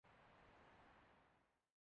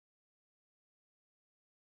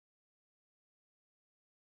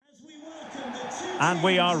And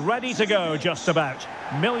we are ready to go just about.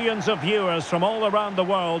 Millions of viewers from all around the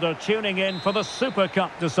world are tuning in for the Super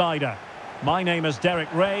Cup decider. My name is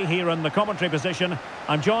Derek Ray here in the commentary position.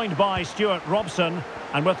 I'm joined by Stuart Robson,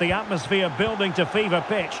 and with the atmosphere building to fever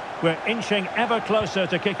pitch, we're inching ever closer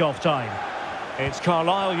to kick-off time. It's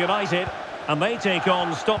Carlisle United, and they take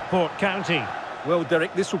on Stockport County. Well,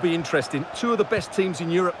 Derek, this will be interesting. Two of the best teams in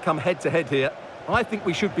Europe come head-to-head here. I think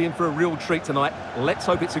we should be in for a real treat tonight. Let's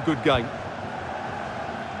hope it's a good game.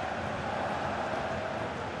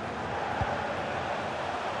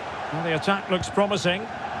 Well, the attack looks promising.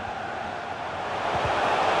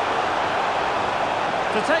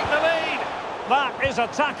 To take the lead. That is a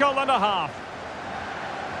tackle and a half.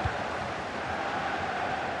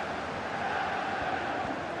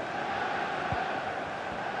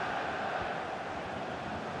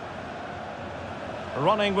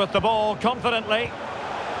 Running with the ball confidently.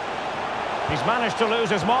 He's managed to lose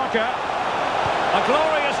his marker. A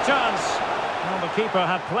glorious chance. Well, the keeper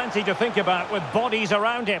had plenty to think about with bodies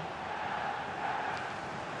around him.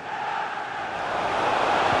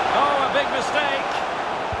 Oh, a big mistake.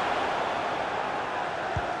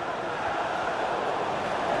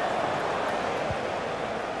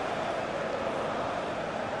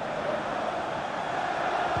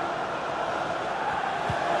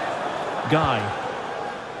 Guy.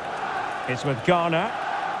 It's with Garner.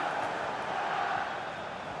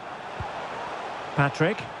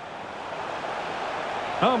 Patrick.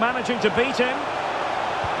 Oh, managing to beat him.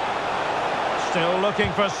 Still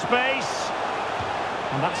looking for space.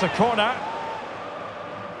 And that's a corner.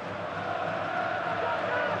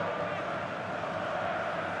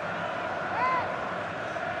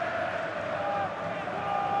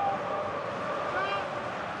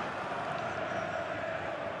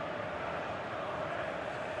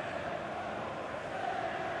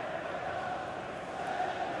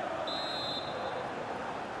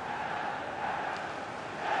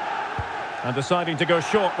 And deciding to go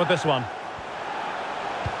short with this one.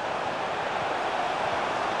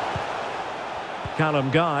 Callum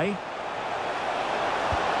Guy.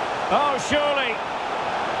 Oh, surely.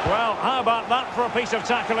 Well, how about that for a piece of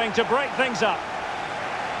tackling to break things up?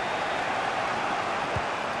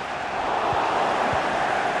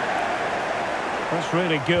 That's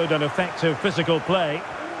really good and effective physical play.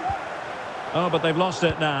 Oh, but they've lost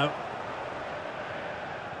it now.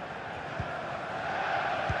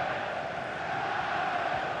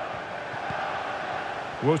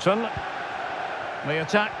 Wooten. The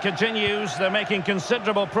attack continues. They're making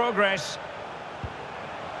considerable progress.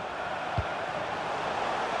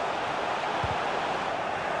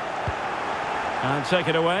 And take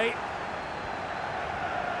it away.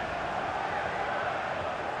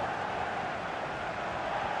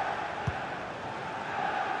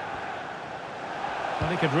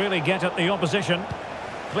 Well, he could really get at the opposition.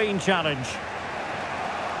 Clean challenge.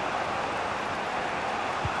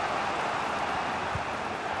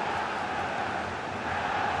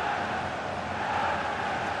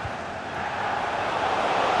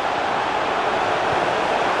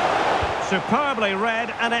 Superbly read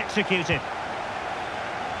and executed.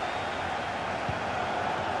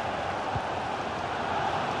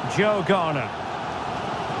 Joe Garner.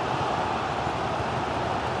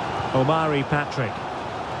 Omari Patrick.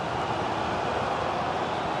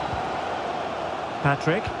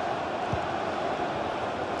 Patrick.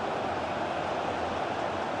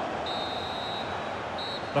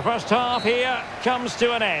 The first half here comes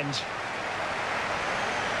to an end.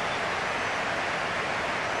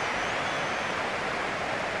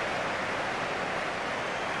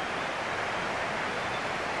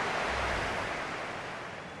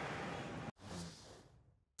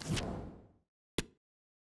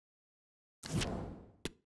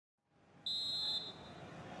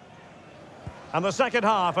 And the second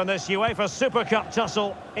half in this UEFA Super Cup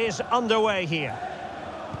tussle is underway here.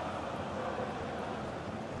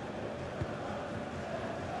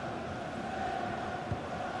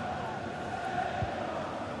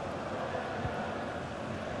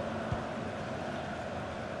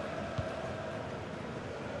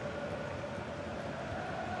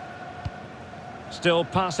 Still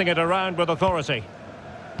passing it around with authority.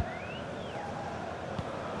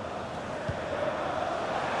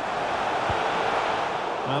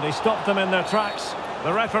 Well, they stopped them in their tracks.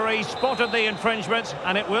 The referee spotted the infringement,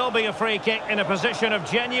 and it will be a free kick in a position of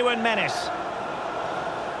genuine menace.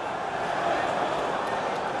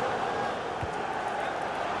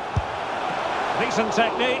 Decent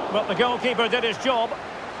technique, but the goalkeeper did his job.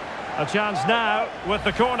 A chance now with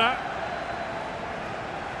the corner.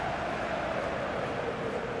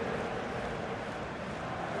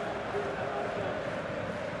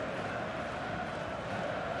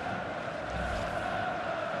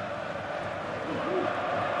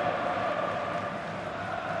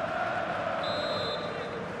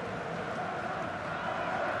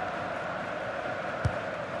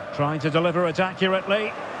 Trying to deliver it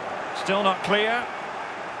accurately. Still not clear.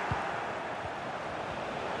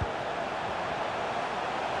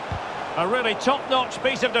 A really top-notch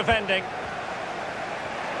piece of defending.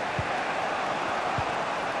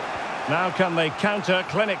 Now can they counter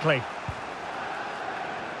clinically?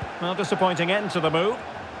 Well, disappointing end to the move.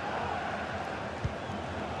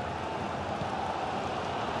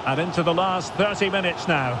 And into the last 30 minutes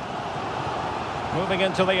now. Moving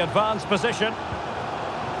into the advanced position.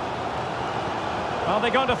 Are they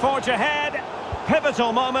going to forge ahead?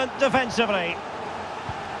 Pivotal moment defensively.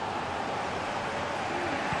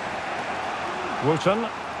 Wooten.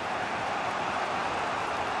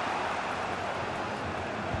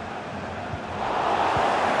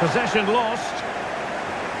 Possession lost.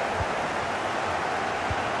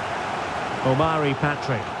 Omari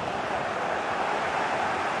Patrick.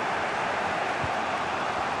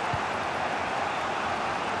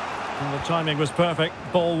 And the timing was perfect.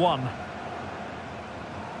 Ball one.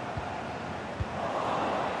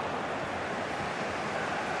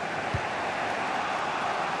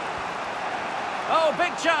 Oh,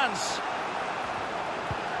 big chance.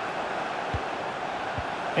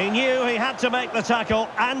 He knew he had to make the tackle,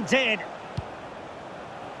 and did.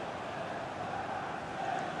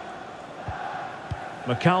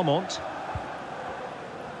 McCalmont.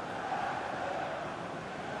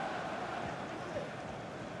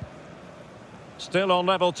 Still on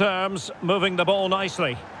level terms, moving the ball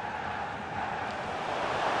nicely.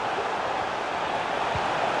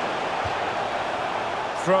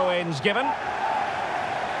 Throw-ins given.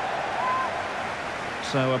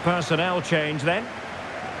 So a personnel change then.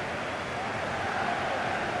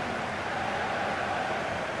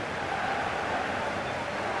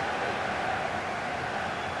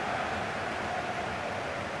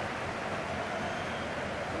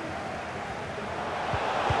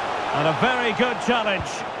 And a very good challenge.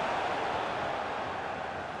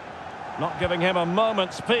 Not giving him a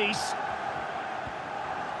moment's peace.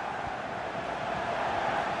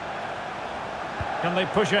 Can they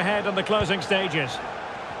push ahead in the closing stages?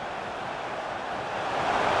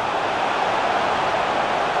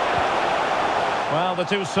 Well, the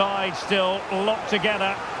two sides still locked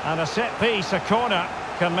together, and a set piece, a corner,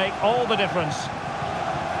 can make all the difference.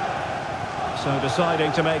 So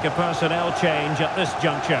deciding to make a personnel change at this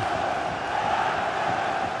juncture.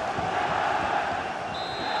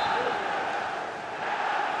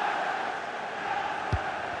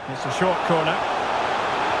 It's a short corner.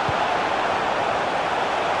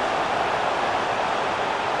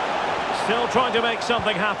 Still trying to make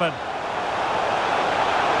something happen.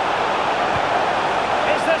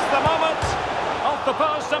 Is this the moment? Off the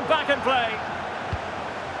post and back in play.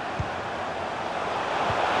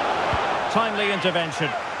 Timely intervention.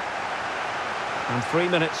 And 3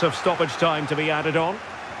 minutes of stoppage time to be added on.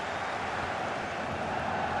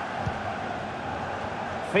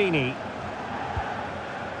 Feeney.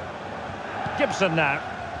 Gibson now.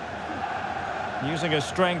 Using his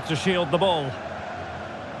strength to shield the ball.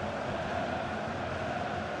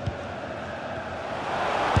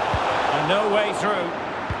 And no way through.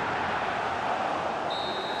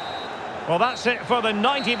 Well, that's it for the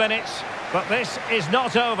 90 minutes. But this is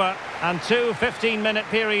not over. And two 15-minute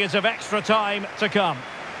periods of extra time to come.